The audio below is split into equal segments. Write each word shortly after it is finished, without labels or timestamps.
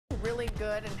really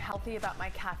good and healthy about my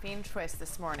caffeine choice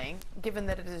this morning, given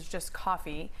that it is just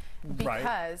coffee,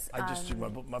 because I just do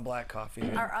my black coffee.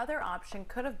 our other option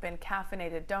could have been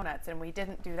caffeinated donuts, and we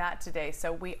didn't do that today.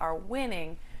 So we are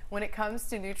winning when it comes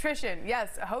to nutrition.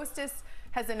 Yes, Hostess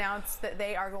has announced that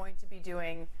they are going to be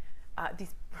doing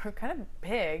these kind of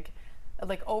big,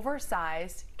 like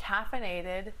oversized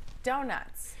caffeinated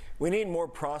donuts. We need more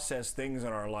processed things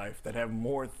in our life that have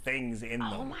more things in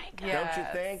them. Oh my God. Yes. Don't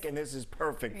you think? And this is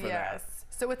perfect for that.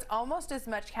 So it's almost as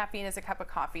much caffeine as a cup of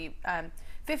coffee,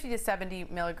 50 to 70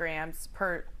 milligrams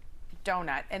per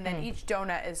donut, and then each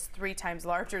donut is 3 times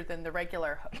larger than the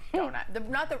regular donut.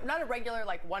 Not a regular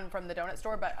like one from the donut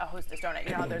store, but a Hostess donut.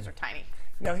 You know how those are tiny.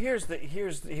 Now here's the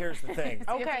thing.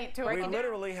 Okay. We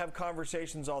literally have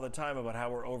conversations all the time about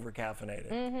how we're over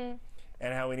caffeinated,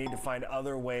 and how we need to find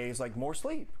other ways, like more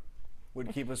sleep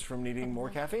would keep us from needing more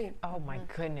caffeine. Oh my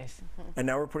goodness. And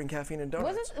now we're putting caffeine in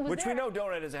donuts, which we there- know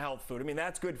donut is a health food. I mean,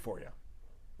 that's good for you.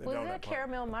 Was there a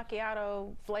caramel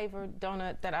macchiato flavored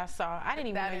donut that I saw? I didn't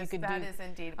even know you could do. That is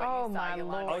indeed what Oh you saw, my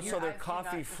Yolanda. Lord. Oh, so they're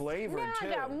coffee flavored Now too.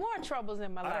 I got more troubles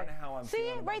in my life. I don't know how I'm See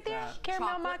feeling it right about there? that. Caramel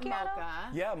Chocolate macchiato? mocha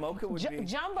Yeah, mocha would be.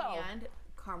 Jumbo. and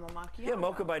caramel macchiato. Yeah,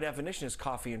 mocha by definition is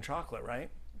coffee and chocolate, right?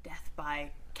 Death by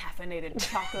caffeinated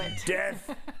chocolate.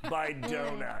 Death by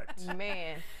donut.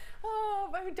 Man. Oh,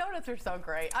 I mean, donuts are so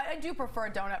great. I do prefer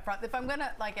a donut front. If I'm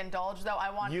gonna like indulge, though, I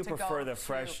want You to go prefer the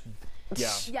fresh. Yeah.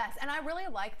 Yes, and I really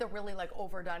like the really like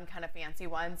overdone kind of fancy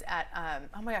ones at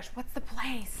oh my gosh, what's the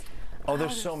place? Oh,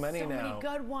 there's so many so now. Many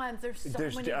good ones. There's so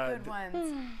many good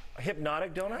ones.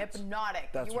 Hypnotic donuts? Hypnotic.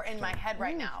 That's You were what in you're my saying. head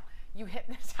right now. You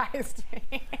hypnotized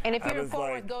me. And if I you're in was Fort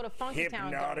Worth, like, go to Funky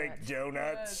Town hypnotic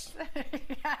Donuts.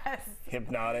 donuts. Yes.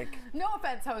 Hypnotic. No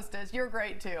offense, Hostess. You're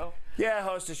great too. Yeah,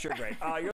 Hostess, you're great.